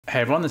Hey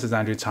everyone, this is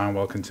Andrew Ty and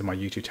welcome to my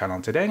YouTube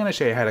channel. Today I'm going to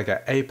show you how to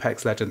get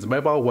Apex Legends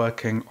Mobile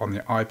working on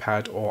the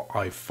iPad or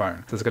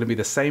iPhone. So it's going to be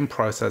the same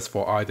process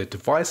for either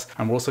device,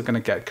 and we're also going to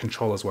get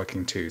controllers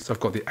working too. So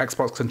I've got the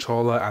Xbox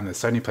controller and the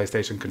Sony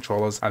PlayStation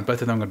controllers, and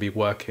both of them are going to be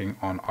working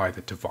on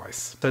either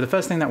device. So the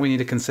first thing that we need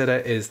to consider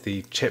is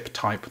the chip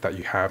type that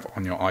you have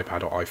on your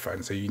iPad or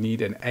iPhone. So you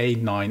need an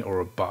A9 or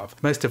above.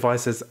 Most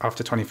devices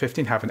after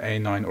 2015 have an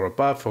A9 or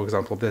above. For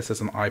example, this is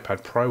an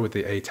iPad Pro with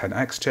the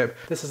A10X chip.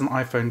 This is an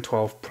iPhone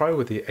 12 Pro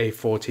with the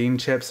A14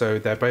 chip, so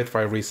they're both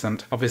very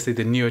recent. Obviously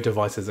the newer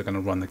devices are going to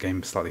run the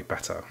game slightly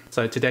better.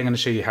 So today I'm going to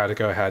show you how to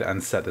go ahead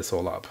and set this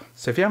all up.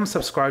 So if you haven't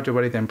subscribed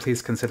already, then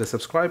please consider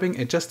subscribing.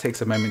 It just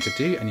takes a moment to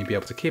do and you'll be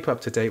able to keep up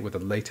to date with the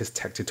latest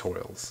tech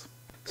tutorials.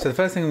 So the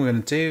first thing we're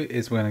going to do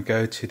is we're going to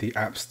go to the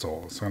App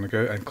Store. So I'm going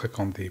to go and click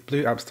on the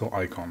blue App Store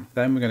icon.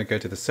 Then we're going to go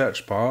to the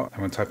search bar and we're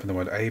going to type in the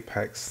word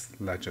Apex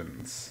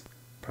Legends.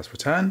 Press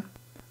return.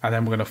 And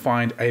then we're going to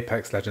find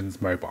Apex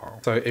Legends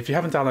Mobile. So if you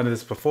haven't downloaded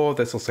this before,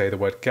 this will say the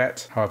word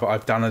get. However,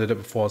 I've downloaded it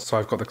before, so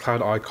I've got the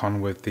cloud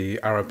icon with the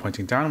arrow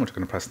pointing down, which I'm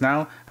going to press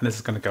now, and this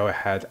is going to go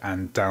ahead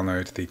and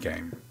download the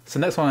game. So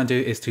next one I do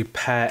is to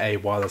pair a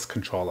wireless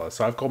controller.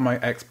 So I've got my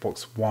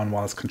Xbox One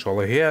wireless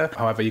controller here.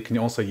 However, you can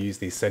also use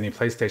the Sony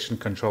PlayStation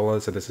controller.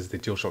 So this is the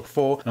DualShock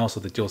 4, and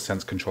also the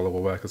DualSense controller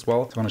will work as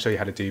well. So I want to show you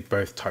how to do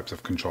both types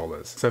of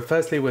controllers. So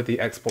firstly, with the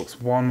Xbox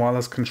One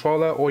wireless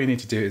controller, all you need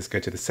to do is go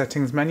to the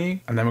settings menu,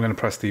 and then we're going to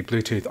press the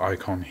Bluetooth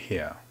icon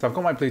here. So I've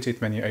got my Bluetooth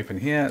menu open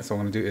here. So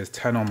what I'm going to do is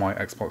turn on my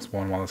Xbox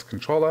One wireless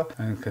controller,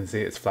 and you can see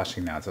it's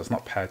flashing now. So it's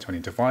not paired to any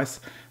device.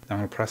 Now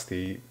I'm going to press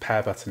the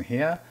pair button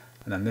here,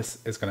 and then this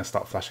is going to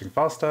start flashing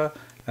faster,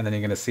 and then you're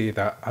going to see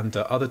that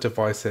under other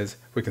devices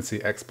we can see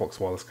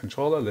Xbox wireless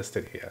controller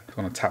listed here. So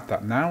I'm going to tap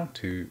that now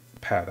to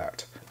pair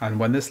that, and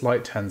when this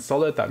light turns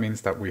solid, that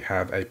means that we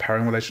have a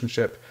pairing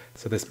relationship,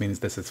 so this means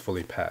this is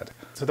fully paired.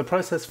 So the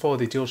process for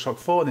the DualShock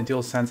 4 and the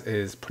DualSense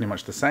is pretty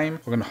much the same.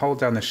 We're going to hold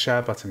down the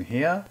share button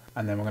here,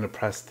 and then we're going to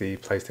press the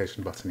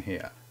PlayStation button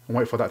here and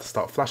wait for that to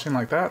start flashing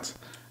like that.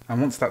 And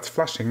once that's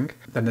flashing,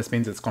 then this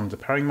means it's gone into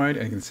pairing mode,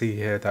 and you can see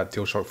here that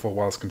DualShock 4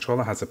 wireless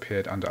controller has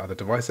appeared under other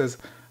devices.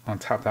 I'll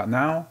tap that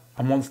now,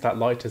 and once that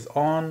light is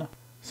on,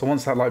 so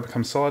once that light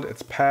becomes solid,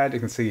 it's paired. You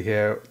can see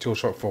here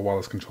DualShock 4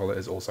 wireless controller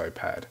is also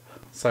paired.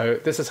 So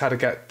this is how to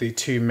get the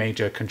two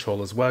major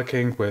controllers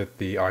working with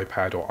the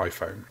iPad or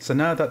iPhone. So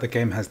now that the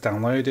game has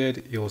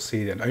downloaded, you'll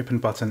see an open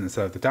button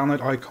instead of the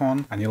download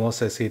icon, and you'll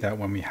also see that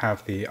when we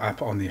have the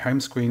app on the home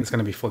screen, it's going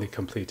to be fully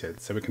completed.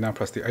 So we can now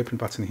press the open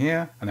button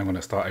here, and then we're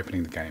going to start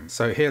opening the game.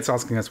 So here it's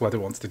asking us whether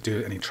it wants to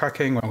do any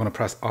tracking. I'm going to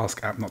press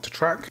ask app not to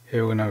track.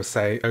 Here we're going to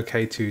say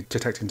okay to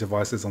detecting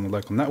devices on the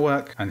local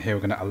network, and here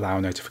we're going to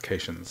allow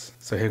notifications.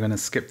 So here we're going to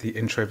skip the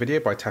intro video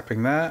by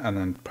tapping there and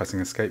then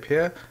pressing escape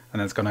here, and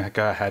then it's going to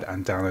go ahead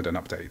and download an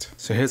update.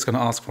 So here it's going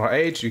to ask for our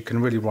age. You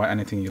can really write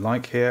anything you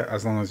like here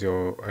as long as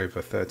you're over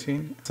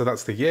 13. So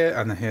that's the year,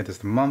 and then here there's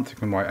the month. You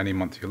can write any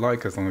month you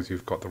like as long as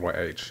you've got the right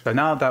age. So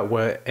now that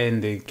we're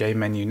in the game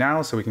menu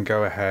now, so we can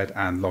go ahead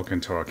and log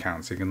into our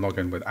account. So you can log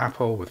in with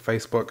Apple, with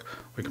Facebook,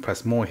 we can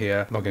press more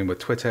here, log in with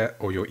Twitter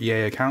or your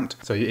EA account.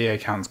 So your EA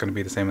account is going to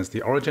be the same as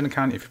the Origin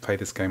account if you play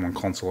this game on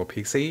console or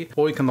PC,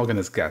 or you can log in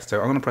as guest. So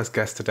I'm going to press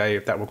guest today.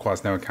 If that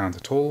requires no account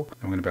at all,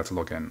 I'm going to be able to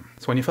log in.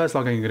 So when you first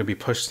log in, you're going to be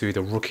pushed through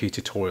the rookie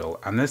tutorial,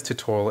 and this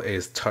tutorial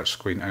is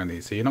touchscreen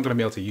only, so you're not going to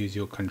be able to use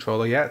your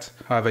controller yet.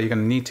 However, you're going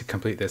to need to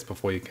complete this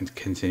before you can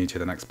continue to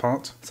the next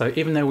part. So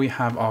even though we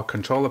have our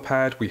controller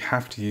pad, we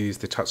have to use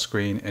the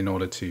touchscreen in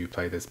order to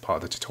play this part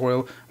of the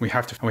tutorial. We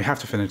have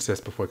to finish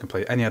this before we can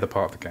play any other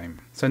part of the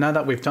game. So now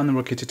that we've done the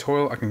rookie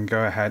tutorial, I can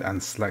go ahead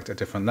and select a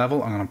different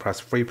level. I'm going to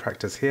press free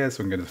practice here,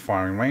 so we can go to the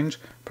firing range,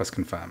 press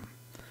confirm.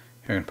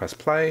 Here we're going to press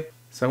play.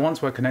 So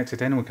once we're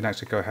connected in, we can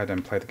actually go ahead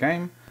and play the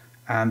game.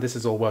 And this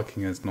is all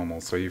working as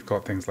normal. So you've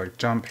got things like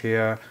jump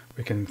here.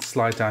 We can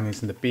slide down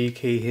using the B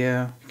key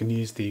here. You can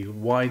use the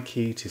Y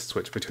key to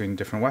switch between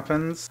different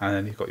weapons. And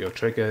then you've got your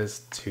triggers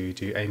to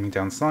do aiming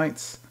down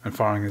sights. And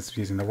firing is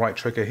using the right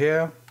trigger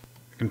here.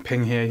 You can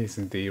ping here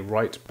using the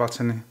right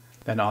button.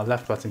 Then our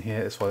left button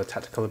here is for the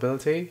tactical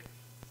ability.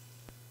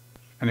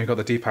 And you've got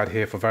the D-pad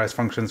here for various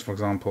functions. For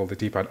example, the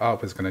D-pad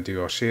up is going to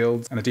do our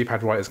shields, and the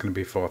D-pad right is going to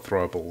be for our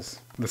throwables.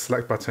 The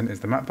select button is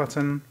the map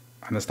button,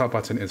 and the start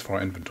button is for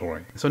our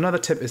inventory. So another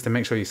tip is to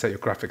make sure you set your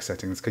graphics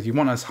settings, because you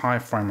want as high a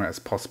frame rate as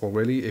possible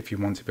really if you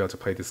want to be able to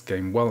play this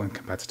game well and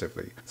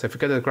competitively. So if you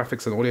go to the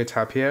graphics and audio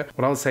tab here,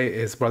 what I would say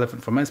is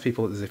relevant for most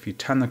people is if you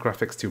turn the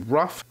graphics to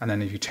rough, and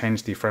then if you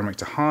change the frame rate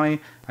to high,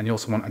 and you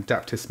also want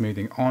adaptive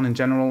smoothing on in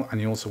general,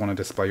 and you also want to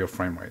display your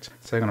frame rate.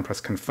 So you're going to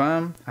press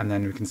confirm, and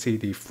then we can see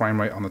the frame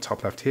rate on the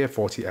top left here,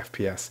 40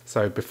 FPS.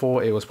 So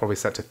before it was probably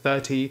set to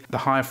 30. The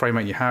higher frame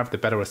rate you have, the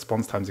better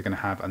response times you're going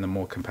to have, and the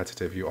more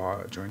competitive you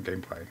are during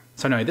gameplay.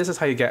 So anyway, this is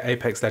how you get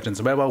Apex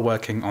Legends Mobile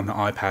working on the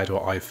iPad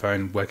or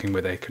iPhone, working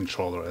with a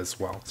controller as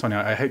well. So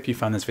anyway, I hope you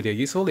found this video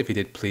useful. If you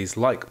did, please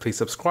like, please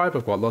subscribe.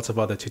 I've got lots of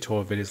other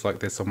tutorial videos like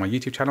this on my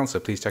YouTube channel, so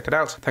please check it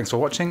out. Thanks for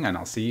watching, and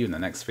I'll see you in the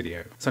next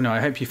video. So anyway,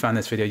 I hope you found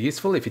this video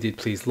useful. If you did,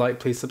 please like,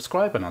 please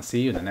subscribe, and I'll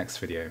see you in the next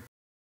video.